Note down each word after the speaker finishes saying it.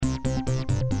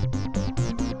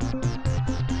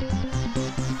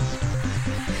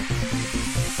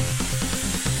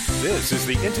This is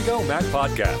the Intego Mac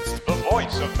Podcast, the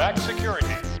voice of Mac security.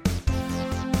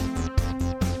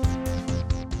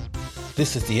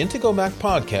 This is the Intego Mac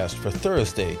Podcast for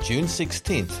Thursday, June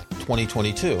 16th,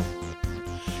 2022.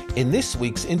 In this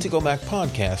week's Intego Mac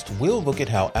Podcast, we'll look at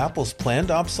how Apple's planned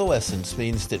obsolescence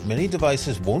means that many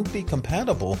devices won't be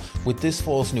compatible with this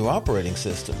fall's new operating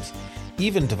systems,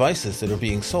 even devices that are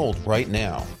being sold right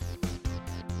now.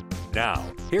 Now,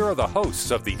 here are the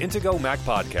hosts of the Intego Mac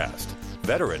Podcast,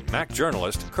 veteran Mac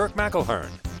journalist Kirk McElhearn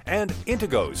and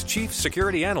Intego's chief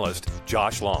security analyst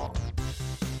Josh Long.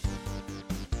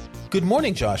 Good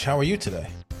morning, Josh. How are you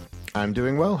today? I'm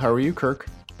doing well. How are you, Kirk?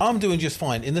 I'm doing just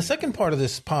fine. In the second part of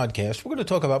this podcast, we're going to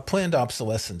talk about planned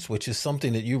obsolescence, which is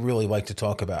something that you really like to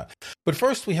talk about. But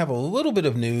first, we have a little bit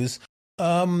of news.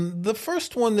 The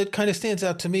first one that kind of stands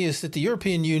out to me is that the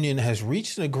European Union has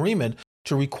reached an agreement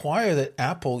to require that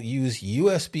Apple use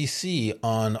USB-C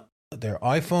on their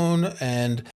iPhone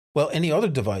and, well, any other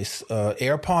device,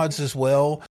 AirPods as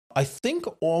well. I think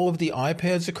all of the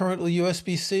iPads are currently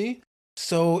USB-C,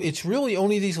 so it's really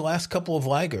only these last couple of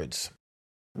laggards.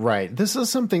 Right. This is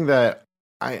something that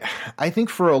I think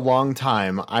for a long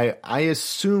time, I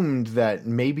assumed that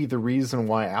maybe the reason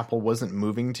why Apple wasn't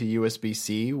moving to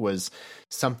USB-C was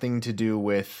something to do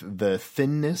with the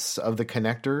thinness of the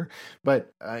connector.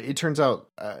 But it turns out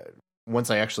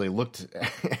once I actually looked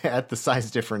at the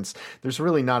size difference, there's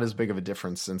really not as big of a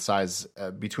difference in size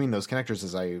between those connectors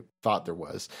as I thought there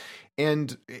was.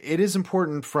 And it is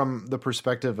important from the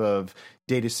perspective of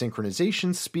data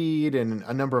synchronization speed and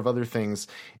a number of other things.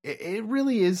 It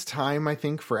really is time, I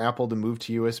think, for Apple to move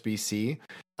to USB-C.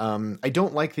 I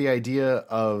don't like the idea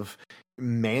of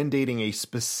mandating a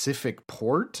specific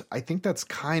port. I think that's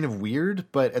kind of weird,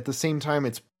 but at the same time,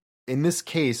 in this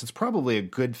case, it's probably a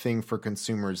good thing for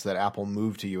consumers that Apple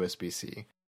move to USB-C.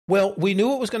 Well, we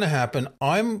knew it was going to happen.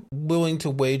 I'm willing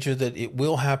to wager that it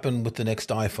will happen with the next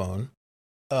iPhone.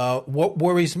 What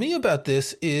worries me about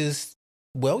this is,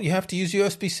 well, you have to use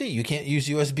USB-C. You can't use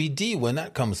USB-D when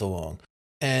that comes along.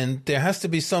 And there has to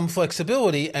be some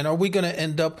flexibility. And are we going to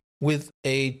end up with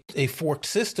a forked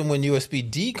system when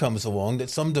USB-D comes along, that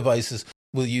some devices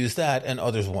will use that and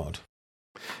others won't?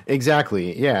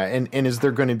 Exactly. Yeah. And is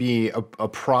there going to be a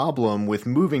problem with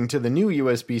moving to the new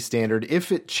USB standard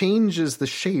if it changes the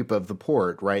shape of the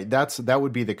port, right? That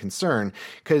would be the concern,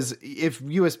 because if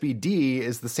USB-D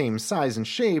is the same size and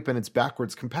shape and it's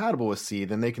backwards compatible with C,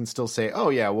 then they can still say, oh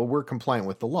yeah, well, we're compliant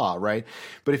with the law, right?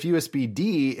 But if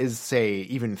USB-D is, say,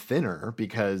 even thinner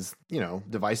because,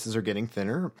 devices are getting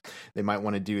thinner, they might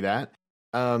want to do that.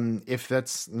 If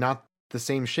that's not the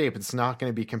same shape, it's not going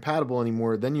to be compatible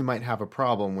anymore, then you might have a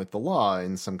problem with the law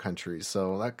in some countries.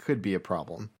 So that could be a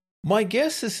problem. My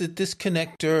guess is that this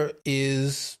connector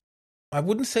is, I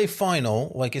wouldn't say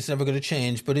final, like it's never going to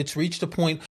change, but it's reached a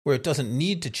point where it doesn't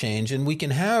need to change, and we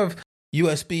can have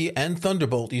USB and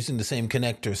Thunderbolt using the same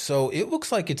connector. So it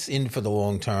looks like it's in for the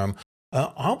long term.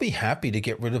 I'll be happy to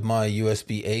get rid of my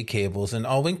USB-A cables, and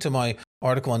I'll link to my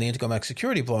article on the Intego Mac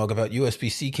Security blog about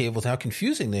USB-C cables, how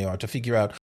confusing they are to figure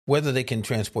out whether they can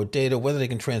transport data, whether they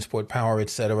can transport power,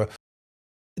 etc.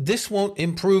 This won't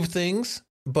improve things,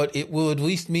 but it will at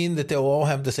least mean that they'll all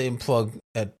have the same plug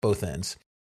at both ends.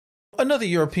 Another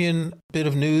European bit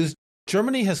of news.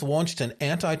 Germany has launched an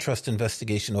antitrust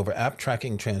investigation over app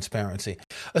tracking transparency.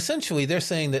 Essentially, they're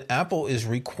saying that Apple is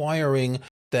requiring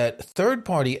that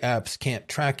third-party apps can't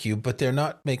track you, but they're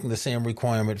not making the same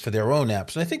requirement for their own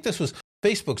apps. And I think this was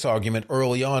Facebook's argument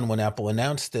early on when Apple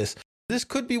announced this. This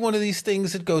could be one of these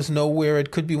things that goes nowhere.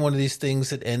 It could be one of these things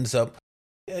that ends up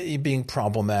being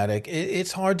problematic.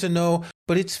 It's hard to know,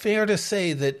 but it's fair to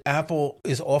say that Apple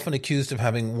is often accused of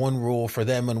having one rule for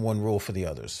them and one rule for the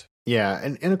others. Yeah,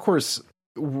 and of course,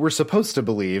 we're supposed to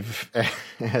believe,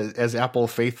 as Apple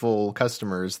faithful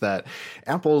customers, that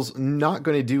Apple's not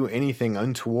going to do anything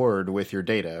untoward with your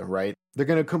data, right? They're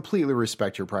going to completely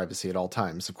respect your privacy at all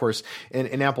times. Of course,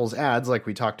 in Apple's ads, like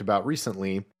we talked about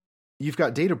recently, you've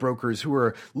got data brokers who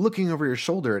are looking over your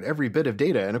shoulder at every bit of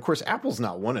data. And of course, Apple's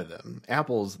not one of them.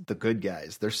 Apple's the good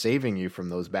guys. They're saving you from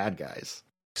those bad guys.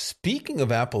 Speaking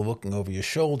of Apple looking over your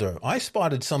shoulder, I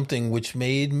spotted something which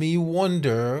made me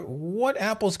wonder what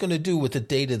Apple's going to do with the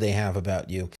data they have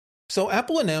about you. So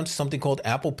Apple announced something called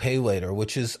Apple Pay Later,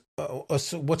 which is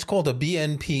what's called a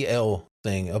BNPL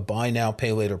thing, a buy now,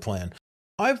 pay later plan.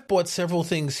 I've bought several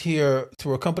things here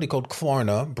through a company called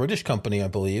Klarna, British company, I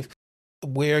believe,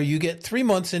 where you get 3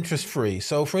 months interest free.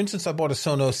 So for instance, I bought a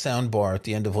Sonos soundbar at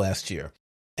the end of last year,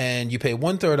 and you pay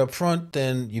 1/3 up front,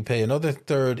 then you pay another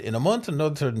third in a month,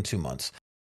 another third in 2 months.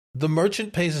 The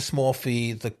merchant pays a small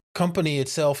fee. The company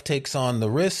itself takes on the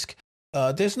risk.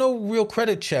 There's no real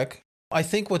credit check. I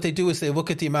think what they do is they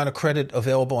look at the amount of credit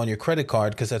available on your credit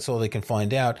card because that's all they can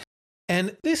find out.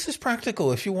 And this is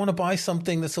practical if you want to buy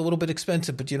something that's a little bit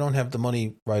expensive, but you don't have the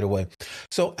money right away.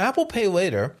 So Apple Pay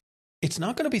Later, it's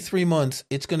not going to be 3 months.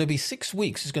 It's going to be 6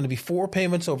 weeks. It's going to be 4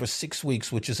 payments over 6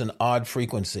 weeks, which is an odd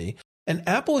frequency. And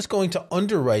Apple is going to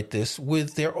underwrite this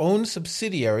with their own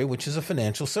subsidiary, which is a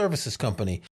financial services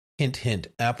company. Hint, hint,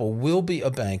 Apple will be a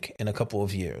bank in a couple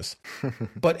of years.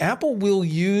 But Apple will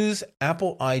use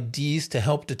Apple IDs to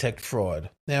help detect fraud.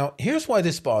 Now, here's why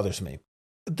this bothers me.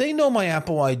 They know my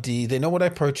Apple ID. They know what I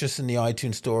purchase in the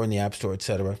iTunes Store and the App Store,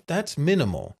 etc. That's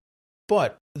minimal.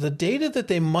 But the data that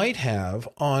they might have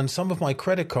on some of my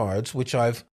credit cards, which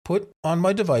I've put on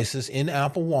my devices in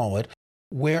Apple Wallet,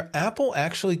 where Apple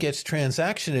actually gets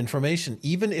transaction information,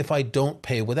 even if I don't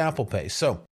pay with Apple Pay.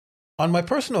 So, on my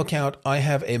personal account, I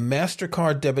have a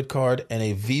MasterCard debit card and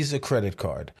a Visa credit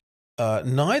card.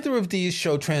 Neither of these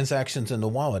show transactions in the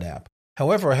Wallet app.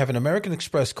 However, I have an American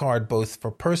Express card both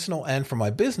for personal and for my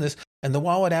business, and the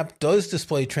Wallet app does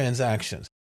display transactions.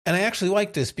 And I actually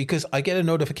like this because I get a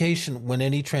notification when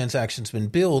any transaction's been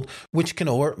billed, which can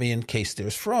alert me in case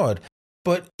there's fraud.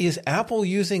 But is Apple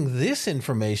using this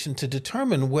information to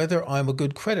determine whether I'm a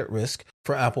good credit risk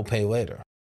for Apple Pay Later?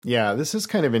 Yeah, this is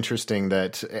kind of interesting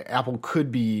that Apple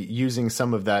could be using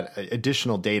some of that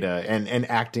additional data and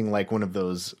acting like one of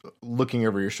those looking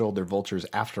over your shoulder vultures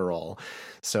after all.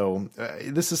 So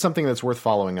this is something that's worth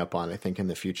following up on, I think, in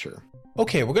the future.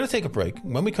 Okay, we're going to take a break.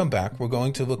 When we come back, we're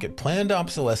going to look at planned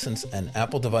obsolescence and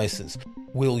Apple devices.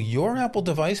 Will your Apple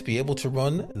device be able to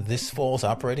run this fall's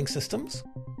operating systems?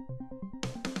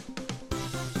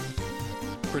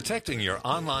 Protecting your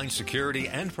online security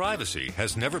and privacy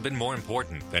has never been more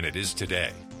important than it is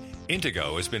today.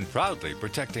 Intego has been proudly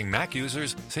protecting Mac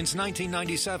users since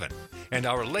 1997, and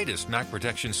our latest Mac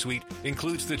Protection Suite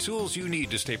includes the tools you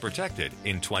need to stay protected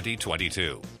in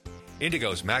 2022.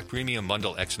 Intego's Mac Premium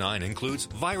Bundle X9 includes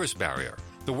Virus Barrier,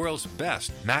 the world's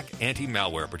best Mac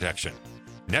anti-malware protection,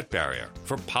 Net Barrier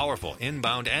for powerful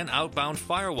inbound and outbound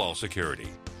firewall security,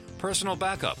 Personal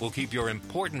Backup will keep your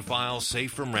important files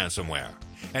safe from ransomware,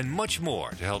 and much more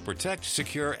to help protect,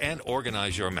 secure, and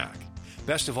organize your Mac.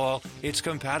 Best of all, it's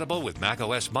compatible with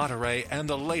macOS Monterey and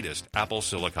the latest Apple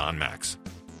Silicon Macs.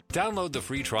 Download the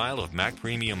free trial of Mac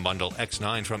Premium Bundle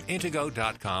X9 from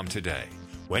Intego.com today.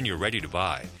 When you're ready to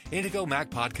buy, Intego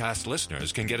Mac Podcast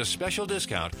listeners can get a special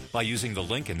discount by using the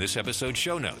link in this episode's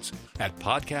show notes at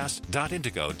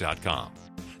podcast.intego.com.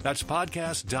 That's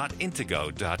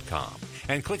podcast.intego.com.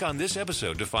 And click on this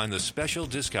episode to find the special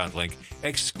discount link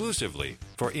exclusively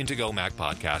for Intego Mac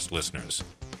Podcast listeners.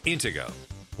 Intego,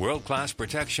 world-class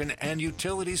protection and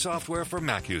utility software for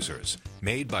Mac users,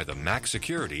 made by the Mac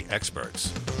security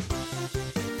experts.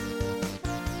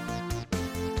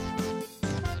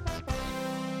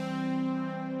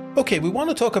 Okay, we want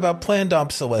to talk about planned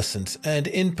obsolescence, and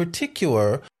in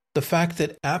particular, the fact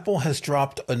that Apple has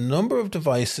dropped a number of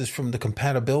devices from the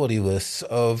compatibility lists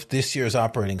of this year's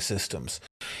operating systems.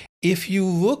 If you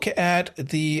look at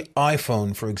the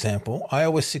iPhone, for example,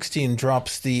 iOS 16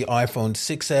 drops the iPhone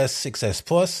 6S, 6S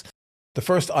Plus, the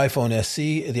first iPhone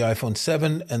SE, the iPhone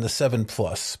 7, and the 7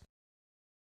 Plus.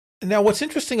 Now, what's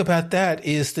interesting about that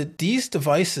is that these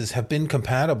devices have been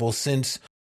compatible since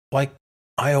like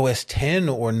iOS 10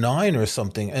 or 9 or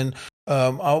something. And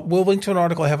we'll link to an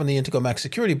article I have on the Intego Mac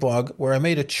Security blog where I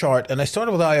made a chart, and I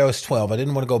started with iOS 12. I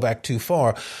didn't want to go back too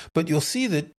far, but you'll see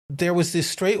that there was this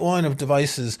straight line of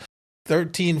devices,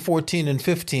 13, 14, and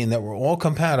 15, that were all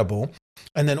compatible.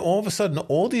 And then all of a sudden,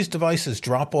 all these devices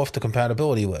drop off the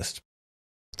compatibility list.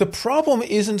 The problem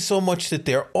isn't so much that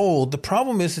they're old. The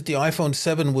problem is that the iPhone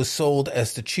 7 was sold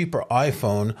as the cheaper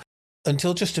iPhone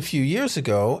until just a few years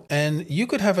ago. And you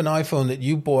could have an iPhone that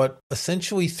you bought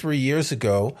essentially 3 years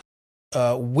ago,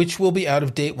 which will be out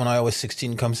of date when iOS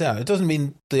 16 comes out. It doesn't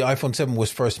mean the iPhone 7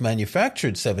 was first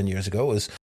manufactured 7 years ago. It was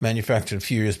manufactured a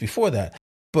few years before that.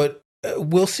 But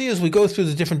we'll see as we go through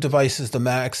the different devices, the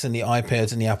Macs and the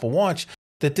iPads and the Apple Watch,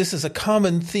 that this is a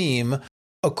common theme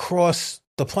across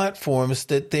the platforms,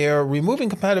 that they're removing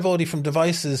compatibility from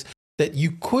devices that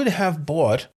you could have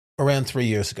bought around 3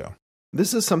 years ago.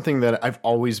 This is something that I've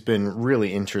always been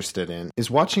really interested in,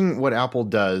 is watching what Apple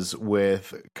does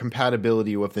with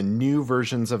compatibility with the new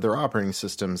versions of their operating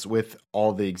systems with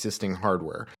all the existing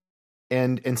hardware.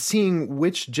 And seeing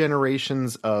which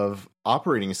generations of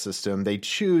operating system they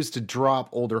choose to drop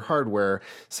older hardware.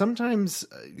 Sometimes,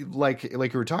 like you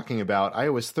were talking about,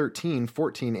 iOS 13,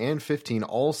 14, and 15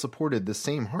 all supported the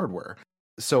same hardware.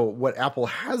 So what Apple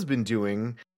has been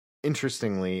doing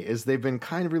interestingly, is they've been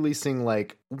kind of releasing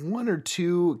like one or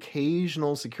two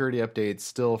occasional security updates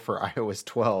still for iOS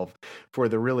 12 for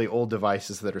the really old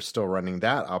devices that are still running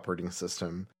that operating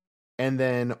system. And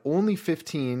then only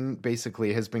 15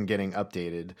 basically has been getting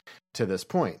updated to this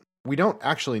point. We don't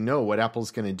actually know what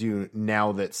Apple's going to do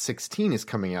now that 16 is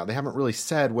coming out. They haven't really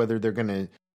said whether they're going to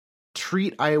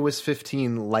treat iOS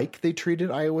 15 like they treated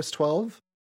iOS 12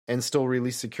 and still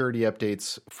release security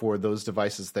updates for those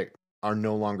devices that are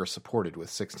no longer supported with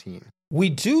 16. We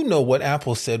do know what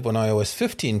Apple said when iOS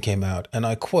 15 came out, and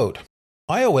I quote,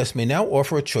 iOS may now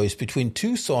offer a choice between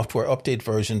two software update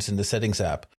versions in the Settings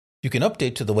app. You can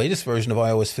update to the latest version of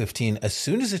iOS 15 as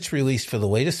soon as it's released for the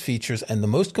latest features and the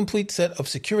most complete set of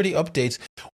security updates,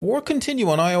 or continue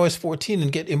on iOS 14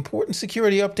 and get important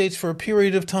security updates for a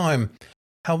period of time.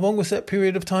 How long was that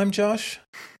period of time, Josh?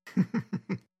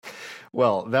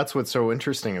 Well, that's what's so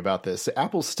interesting about this.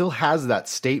 Apple still has that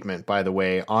statement, by the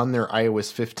way, on their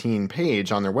iOS 15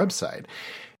 page on their website.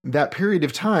 That period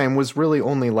of time was really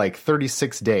only like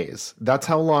 36 days. That's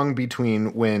how long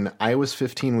between when iOS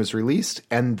 15 was released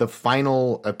and the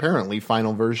apparently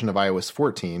final version of iOS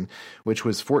 14, which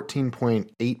was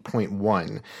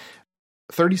 14.8.1.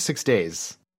 36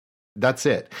 days. That's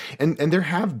it. And there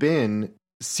have been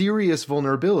serious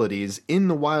vulnerabilities in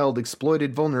the wild,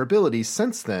 exploited vulnerabilities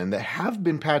since then that have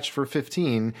been patched for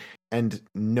 15 and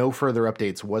no further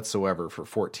updates whatsoever for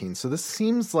 14. So this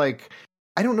seems like,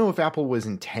 I don't know if Apple was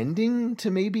intending to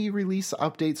maybe release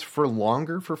updates for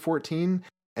longer for 14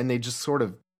 and they just sort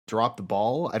of dropped the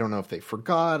ball. I don't know if they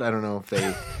forgot. I don't know if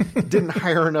they didn't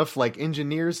hire enough like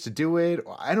engineers to do it.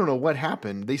 I don't know what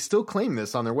happened. They still claim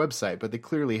this on their website, but they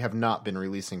clearly have not been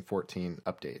releasing 14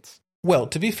 updates. Well,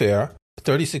 to be fair,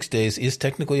 36 days is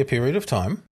technically a period of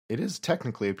time. It is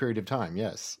technically a period of time,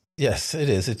 yes. Yes, it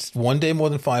is. It's one day more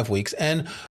than 5 weeks. And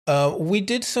we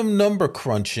did some number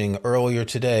crunching earlier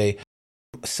today.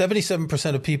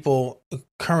 77% of people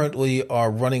currently are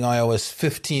running iOS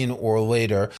 15 or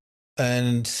later,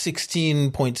 and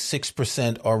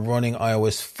 16.6% are running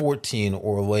iOS 14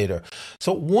 or later.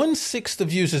 So 1/6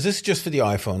 of users, this is just for the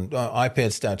iPhone,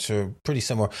 iPad stats are pretty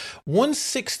similar.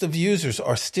 1/6 of users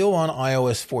are still on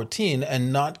iOS 14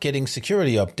 and not getting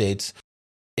security updates,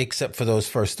 except for those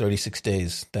first 36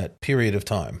 days, that period of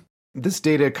time. This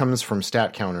data comes from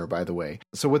StatCounter, by the way.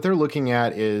 So what they're looking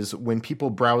at is when people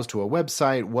browse to a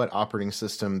website, what operating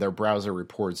system their browser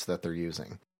reports that they're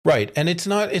using. Right. And it's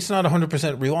not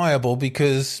 100% reliable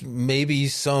because maybe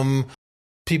some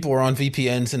people are on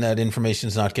VPNs and that information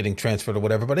is not getting transferred or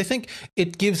whatever. But I think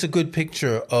it gives a good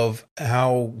picture of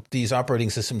how these operating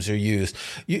systems are used.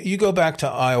 You go back to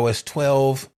iOS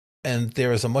 12 and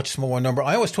there is a much smaller number.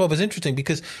 iOS 12 is interesting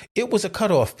because it was a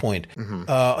cutoff point. Mm-hmm.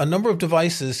 A number of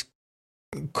devices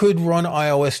could run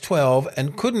iOS 12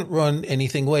 and couldn't run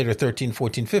anything later, 13,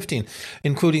 14, 15,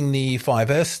 including the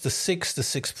 5S, the 6, the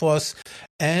 6 Plus,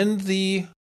 and the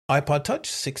iPod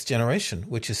Touch 6th generation,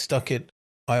 which is stuck at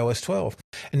iOS 12.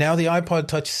 And now the iPod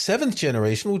Touch 7th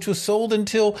generation, which was sold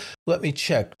until, let me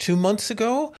check, 2 months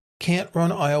ago, can't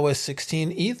run iOS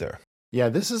 16 either. Yeah,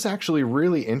 this is actually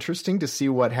really interesting to see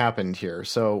what happened here.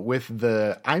 So with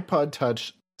the iPod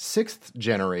Touch 6th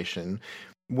generation,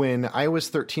 when iOS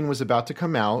 13 was about to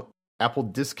come out, Apple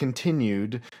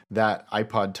discontinued that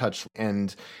iPod Touch.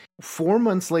 And 4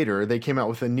 months later, they came out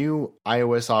with a new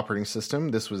iOS operating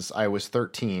system. This was iOS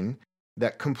 13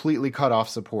 that completely cut off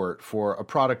support for a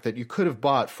product that you could have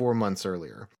bought 4 months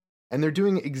earlier. And they're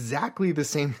doing exactly the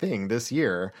same thing this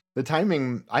year. The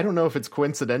timing, I don't know if it's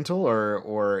coincidental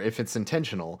or if it's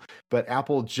intentional, but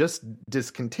Apple just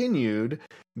discontinued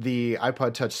the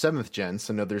iPod Touch 7th gen.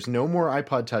 So no, there's no more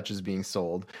iPod Touches being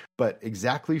sold. But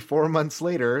exactly 4 months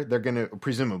later, they're going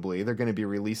to be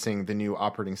releasing the new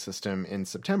operating system in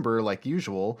September like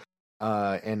usual.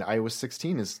 And iOS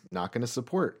 16 is not going to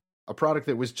support a product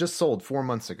that was just sold 4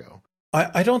 months ago.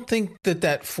 I don't think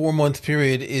that 4 month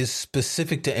period is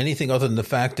specific to anything other than the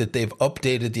fact that they've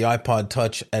updated the iPod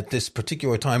Touch at this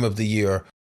particular time of the year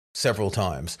several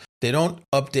times. They don't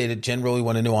update it generally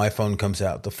when a new iPhone comes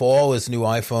out. The fall is new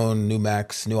iPhone, new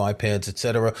Macs, new iPads,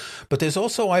 etc. But there's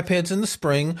also iPads in the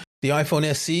spring. The iPhone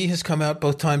SE has come out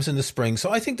both times in the spring. So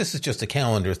I think this is just a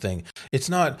calendar thing. It's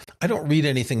not, I don't read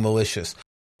anything malicious.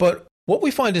 But what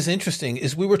we find is interesting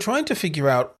is we were trying to figure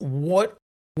out what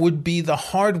would be the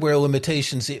hardware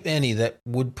limitations, if any, that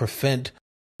would prevent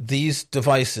these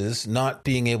devices not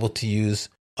being able to use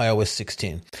iOS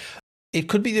 16. It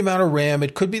could be the amount of RAM,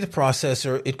 it could be the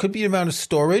processor, it could be the amount of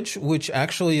storage, which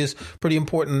actually is pretty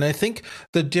important. And I think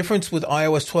the difference with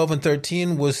iOS 12 and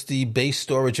 13 was the base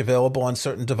storage available on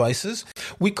certain devices.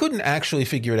 We couldn't actually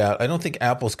figure it out. I don't think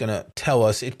Apple's going to tell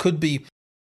us. It could be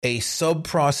a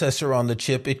sub-processor on the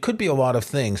chip. It could be a lot of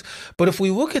things. But if we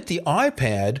look at the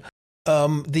iPad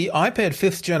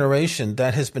 5th generation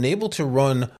that has been able to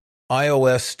run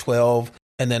iOS 12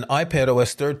 and then iPad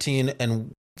OS 13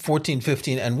 and 14,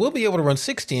 15, and will be able to run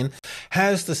 16,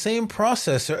 has the same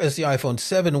processor as the iPhone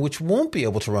 7, which won't be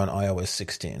able to run iOS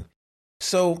 16.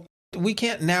 So we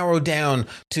can't narrow down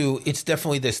to it's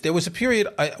definitely this. There was a period,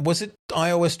 was it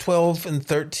iOS 12 and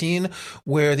 13,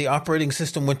 where the operating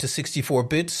system went to 64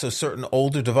 bits, so certain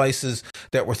older devices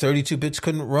that were 32 bits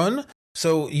couldn't run.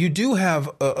 So you do have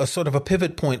a sort of a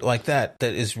pivot point like that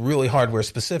is really hardware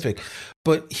specific.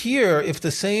 But here, if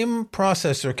the same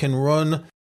processor can run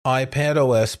iPad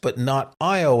OS but not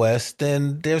iOS,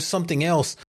 then there's something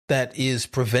else that is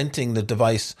preventing the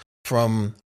device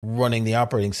from running the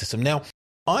operating system. Now,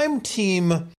 I'm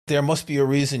team, there must be a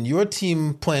reason. Your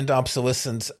team planned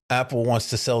obsolescence. Apple wants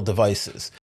to sell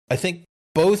devices. I think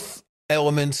both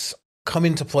elements come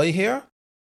into play here.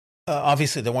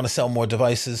 Obviously, they want to sell more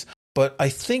devices, but I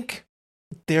think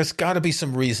there's got to be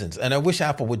some reasons, and I wish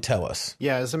Apple would tell us.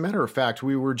 Yeah, as a matter of fact,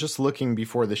 we were just looking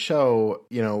before the show,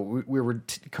 we were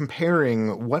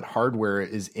comparing what hardware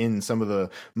is in some of the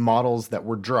models that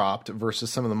were dropped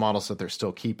versus some of the models that they're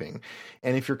still keeping.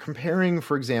 And if you're comparing,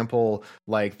 for example,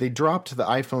 like they dropped the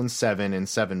iPhone 7 and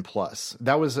 7 Plus,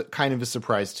 that was kind of a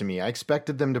surprise to me. I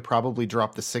expected them to probably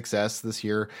drop the 6S this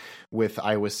year with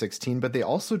iOS 16, but they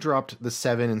also dropped the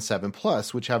 7 and 7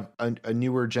 Plus, which have a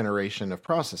newer generation of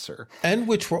processor. And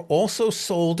which were also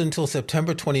sold until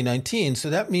September 2019.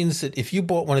 So that means that if you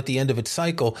bought one at the end of its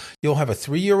cycle, you'll have a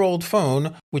 3-year-old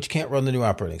phone which can't run the new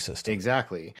operating system.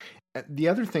 Exactly. The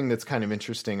other thing that's kind of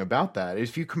interesting about that is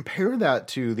if you compare that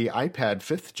to the iPad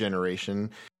 5th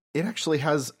generation, it actually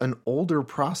has an older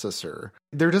processor.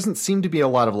 There doesn't seem to be a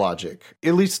lot of logic.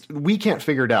 At least we can't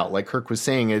figure it out. Like Kirk was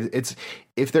saying, it's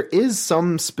if there is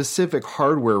some specific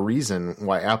hardware reason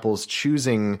why Apple's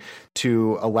choosing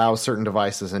to allow certain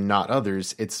devices and not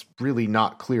others, it's really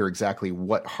not clear exactly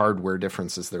what hardware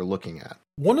differences they're looking at.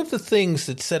 One of the things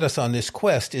that set us on this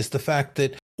quest is the fact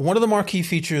that one of the marquee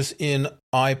features in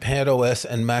iPad OS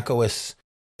and Mac OS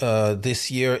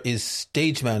this year is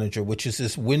Stage Manager, which is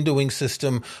this windowing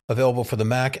system available for the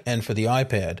Mac and for the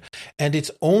iPad. And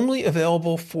it's only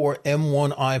available for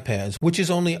M1 iPads, which is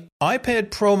only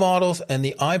iPad Pro models and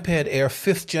the iPad Air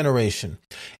 5th generation.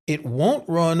 It won't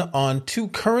run on 2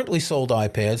 currently sold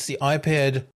iPads, the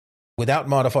iPad without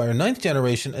modifier 9th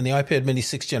generation and the iPad Mini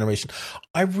 6th generation.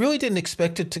 I really didn't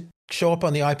expect it to show up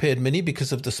on the iPad Mini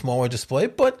because of the smaller display,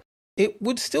 but it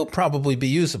would still probably be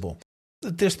usable.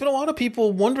 There's been a lot of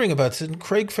people wondering about this, and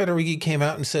Craig Federighi came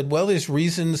out and said, well, there's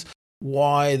reasons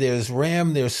why. There's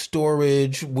RAM, there's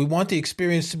storage. We want the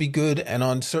experience to be good, and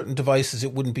on certain devices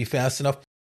it wouldn't be fast enough.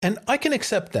 And I can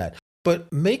accept that.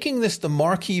 But making this the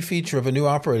marquee feature of a new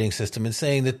operating system and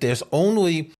saying that there's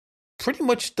only pretty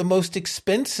much the most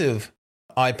expensive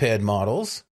iPad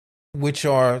models, which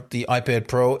are the iPad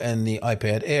Pro and the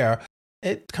iPad Air,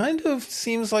 it kind of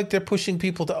seems like they're pushing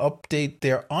people to update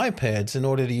their iPads in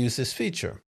order to use this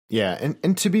feature. Yeah,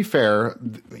 and to be fair,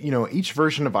 each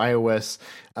version of iOS,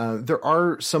 there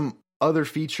are some other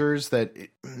features that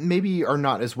maybe are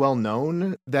not as well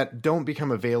known that don't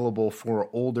become available for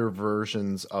older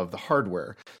versions of the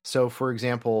hardware. So, for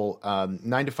example,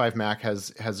 9to5Mac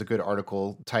has a good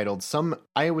article titled "Some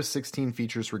iOS 16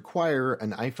 Features Require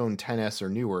an iPhone XS or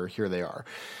Newer." Here they are.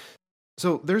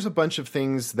 So there's a bunch of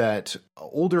things that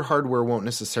older hardware won't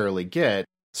necessarily get.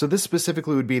 So this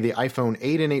specifically would be the iPhone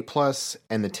 8 and 8 Plus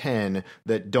and the 10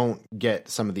 that don't get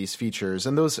some of these features.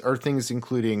 And those are things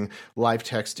including live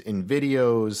text in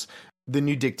videos, the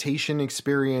new dictation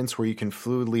experience where you can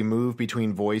fluidly move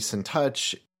between voice and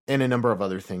touch, and a number of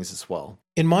other things as well.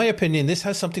 In my opinion, this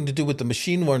has something to do with the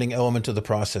machine learning element of the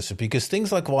processor, because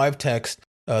things like live text,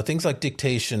 things like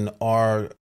dictation are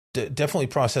definitely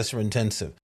processor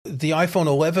intensive. The iPhone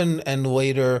 11 and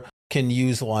later can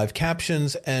use live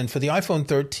captions, and for the iPhone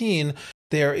 13,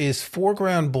 there is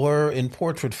foreground blur in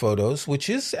portrait photos, which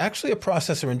is actually a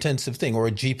processor-intensive thing or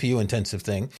a GPU-intensive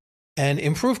thing, and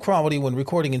improved quality when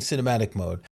recording in cinematic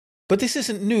mode. But this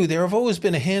isn't new. There have always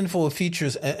been a handful of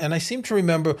features, and I seem to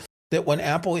remember that when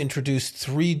Apple introduced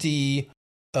 3D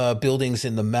buildings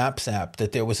in the Maps app,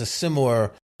 that there was a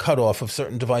similar cutoff of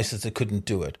certain devices that couldn't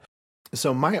do it.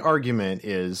 So my argument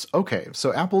is, okay,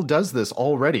 so Apple does this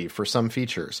already for some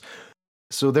features.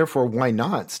 So therefore, why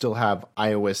not still have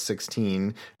iOS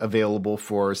 16 available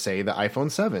for, say, the iPhone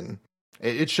 7?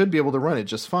 It should be able to run it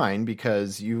just fine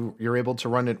because you're able to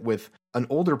run it with an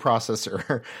older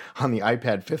processor on the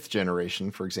iPad 5th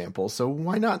generation, for example. So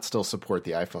why not still support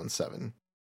the iPhone 7?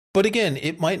 But again,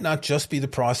 it might not just be the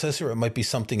processor. It might be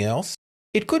something else.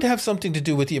 It could have something to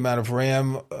do with the amount of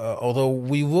RAM, although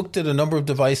we looked at a number of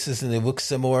devices and they look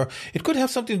similar. It could have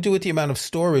something to do with the amount of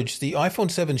storage. The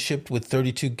iPhone 7 shipped with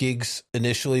 32 gigs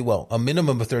initially, well, a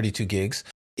minimum of 32 gigs.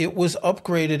 It was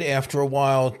upgraded after a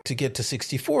while to get to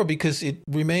 64 because it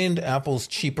remained Apple's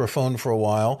cheaper phone for a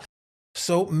while.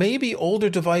 So maybe older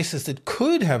devices that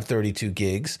could have 32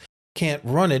 gigs can't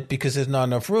run it because there's not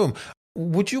enough room.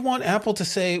 Would you want Apple to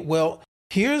say, well,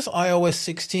 here's iOS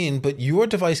 16, but your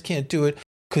device can't do it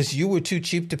because you were too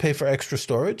cheap to pay for extra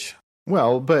storage?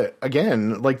 Well, but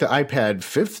again, like the iPad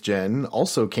 5th gen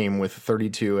also came with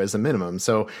 32 as a minimum.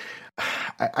 So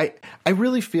I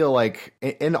really feel like,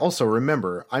 and also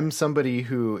remember, I'm somebody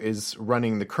who is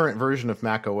running the current version of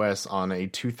Mac OS on a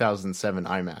 2007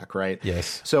 iMac, right?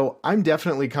 Yes. So I'm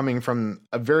definitely coming from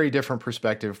a very different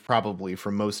perspective, probably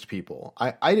from most people.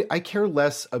 I care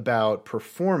less about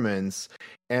performance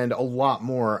and a lot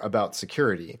more about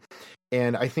security.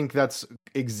 And I think that's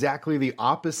exactly the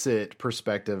opposite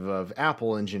perspective of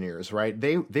Apple engineers, right?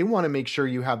 They want to make sure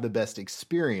you have the best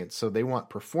experience. So they want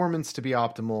performance to be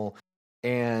optimal.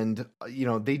 And,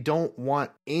 they don't want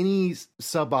any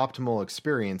suboptimal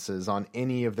experiences on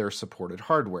any of their supported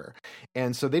hardware.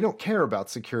 And so they don't care about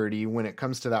security when it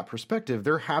comes to that perspective.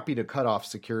 They're happy to cut off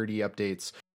security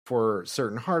updates for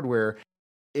certain hardware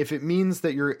if it means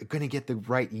that you're going to get the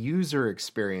right user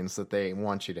experience that they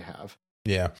want you to have.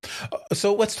 Yeah.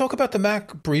 So let's talk about the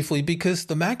Mac briefly, because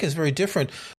the Mac is very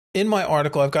different. In my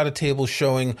article, I've got a table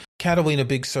showing Catalina,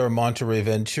 Big Sur, Monterey,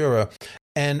 Ventura.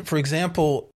 And for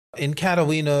example, in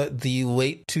Catalina, the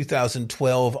late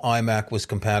 2012 iMac was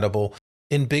compatible.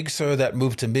 In Big Sur, that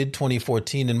moved to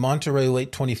mid-2014. In Monterey,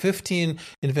 late 2015.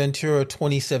 In Ventura,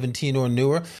 2017 or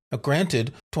newer. Now,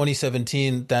 granted,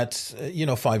 2017, that's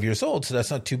 5 years old, so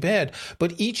that's not too bad.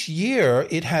 But each year,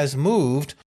 it has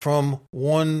moved from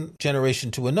one generation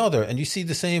to another. And you see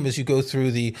the same as you go through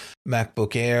the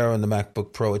MacBook Air and the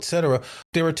MacBook Pro, etc.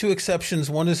 There are two exceptions.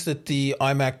 One is that the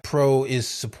iMac Pro is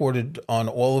supported on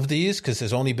all of these because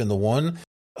there's only been the one.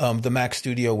 The Mac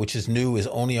Studio, which is new, is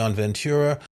only on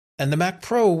Ventura. And the Mac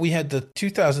Pro, we had the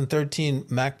 2013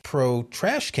 Mac Pro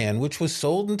trash can, which was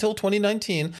sold until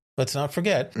 2019. Let's not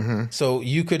forget. Mm-hmm. So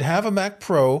you could have a Mac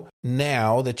Pro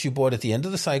now that you bought at the end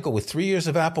of the cycle with 3 years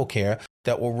of Apple Care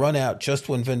that will run out just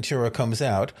when Ventura comes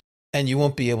out, and you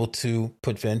won't be able to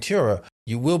put Ventura.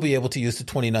 You will be able to use the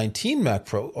 2019 Mac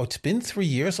Pro. Oh, it's been 3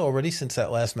 years already since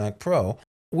that last Mac Pro.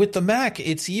 With the Mac,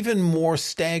 it's even more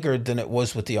staggered than it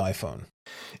was with the iPhone.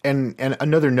 And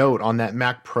another note on that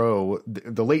Mac Pro,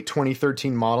 the late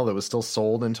 2013 model that was still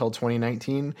sold until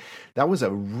 2019, that was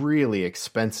a really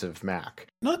expensive Mac.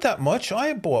 Not that much.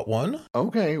 I bought one.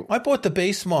 Okay. I bought the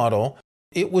base model.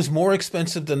 It was more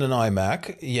expensive than an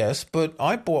iMac, yes, but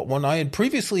I bought one. I had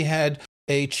previously had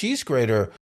a cheese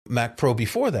grater Mac Pro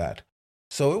before that,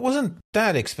 so it wasn't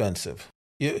that expensive.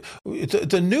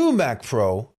 The new Mac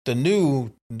Pro, the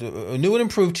new and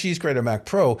improved cheese grater Mac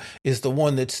Pro is the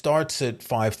one that starts at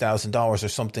 $5,000 or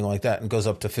something like that and goes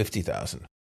up to $50,000.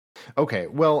 Okay,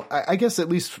 well, I guess at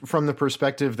least from the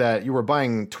perspective that you were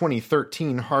buying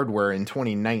 2013 hardware in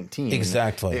 2019.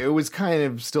 Exactly. It was kind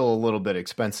of still a little bit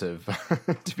expensive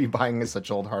to be buying such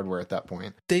old hardware at that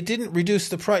point. They didn't reduce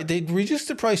the price. They reduced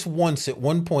the price once at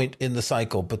one point in the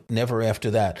cycle, but never after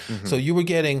that. Mm-hmm. So you were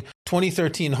getting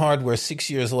 2013 hardware 6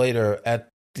 years later at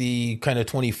the kind of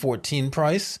 2014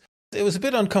 price. It was a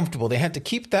bit uncomfortable. They had to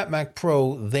keep that Mac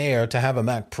Pro there to have a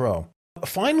Mac Pro.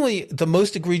 Finally, the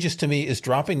most egregious to me is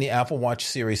dropping the Apple Watch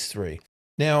Series 3.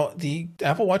 Now, the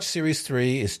Apple Watch Series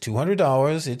 3 is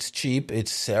 $200. It's cheap.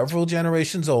 It's several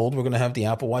generations old. We're going to have the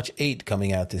Apple Watch 8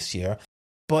 coming out this year.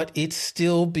 But it's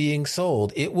still being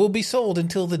sold. It will be sold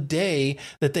until the day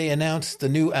that they announce the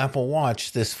new Apple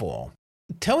Watch this fall.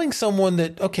 Telling someone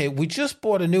that, okay, we just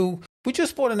bought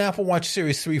an Apple Watch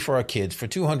Series 3 for our kids for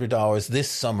 $200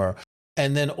 this summer,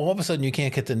 and then all of a sudden you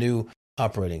can't get the new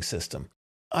operating system.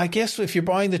 I guess if you're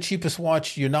buying the cheapest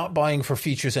watch, you're not buying for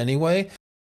features anyway.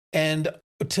 And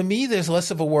to me, there's less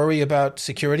of a worry about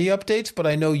security updates, but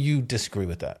I know you disagree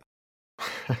with that.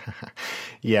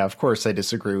 Yeah, of course I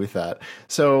disagree with that.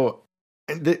 So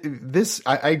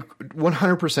I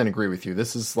 100% agree with you.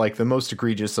 This is like the most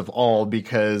egregious of all,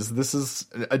 because this is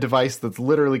a device that's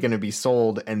literally going to be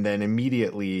sold and then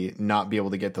immediately not be able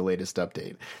to get the latest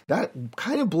update. That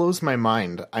kind of blows my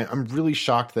mind. I'm really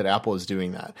shocked that Apple is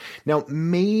doing that. Now,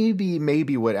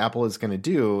 maybe what Apple is going to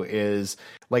do is,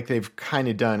 like they've kind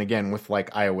of done again with like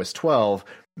iOS 12,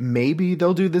 maybe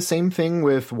they'll do the same thing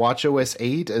with watchOS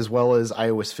 8 as well as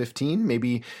iOS 15.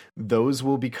 Maybe those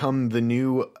will become the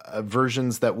new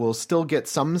versions that will still get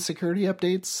some security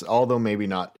updates, although maybe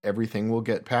not everything will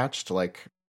get patched. Like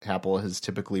Apple has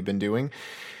typically been doing.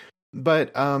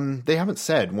 But they haven't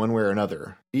said one way or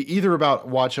another, either about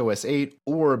watchOS 8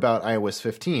 or about iOS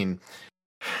 15.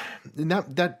 And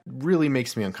that really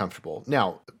makes me uncomfortable.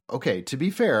 Now, okay, to be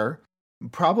fair,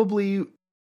 probably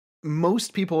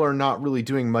most people are not really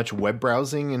doing much web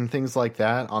browsing and things like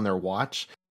that on their watch.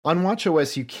 On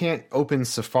watchOS, you can't open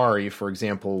Safari, for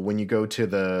example, when you go to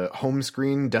the home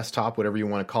screen, desktop, whatever you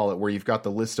want to call it, where you've got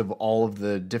the list of all of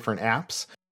the different apps.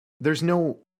 There's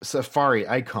no Safari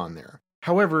icon there.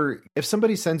 However, if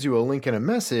somebody sends you a link in a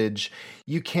message,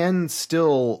 you can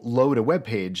still load a web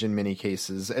page in many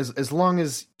cases, as long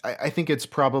as, I think it's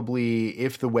probably,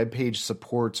 if the web page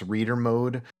supports reader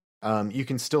mode, you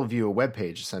can still view a web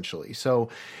page, essentially. So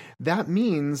that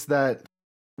means that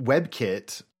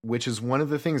WebKit, which is one of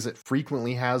the things that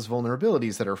frequently has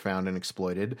vulnerabilities that are found and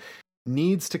exploited,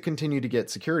 needs to continue to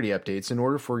get security updates in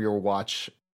order for your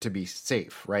watch to be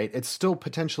safe, right? It's still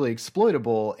potentially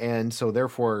exploitable, and so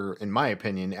therefore, in my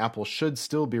opinion, Apple should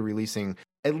still be releasing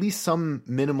at least some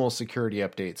minimal security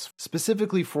updates,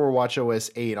 specifically for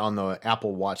watchOS 8 on the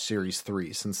Apple Watch Series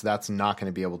 3, since that's not going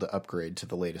to be able to upgrade to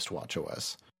the latest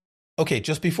watchOS. Okay,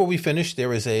 just before we finish,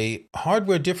 there is a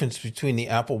hardware difference between the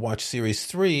Apple Watch Series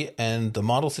 3 and the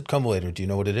models that come later. Do you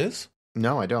know what it is?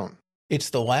 No, I don't.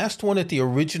 It's the last one at the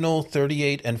original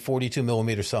 38 and 42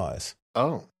 millimeter size.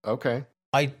 Oh, okay.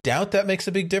 I doubt that makes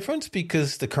a big difference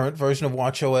because the current version of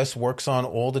watchOS works on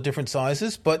all the different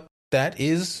sizes, but that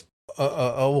is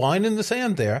a line in the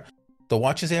sand there. The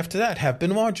watches after that have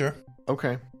been larger.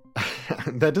 Okay.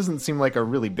 That doesn't seem like a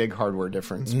really big hardware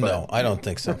difference. But... No, I don't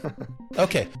think so.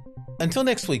 Okay. Until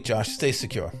next week, Josh, stay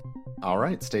secure. All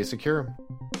right, stay secure.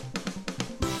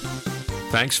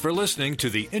 Thanks for listening to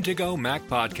the Intego Mac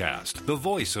Podcast, the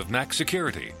voice of Mac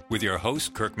security, with your hosts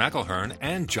Kirk McElhearn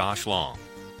and Josh Long.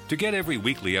 To get every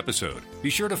weekly episode, be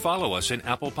sure to follow us in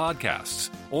Apple Podcasts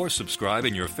or subscribe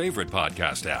in your favorite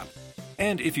podcast app.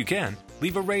 And if you can,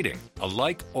 leave a rating, a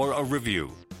like, or a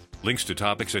review. Links to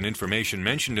topics and information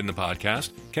mentioned in the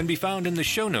podcast can be found in the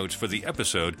show notes for the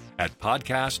episode at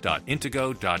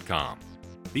podcast.intego.com.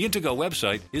 The Intego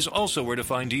website is also where to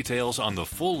find details on the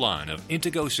full line of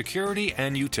Intego security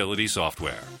and utility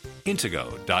software.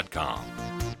 Intego.com.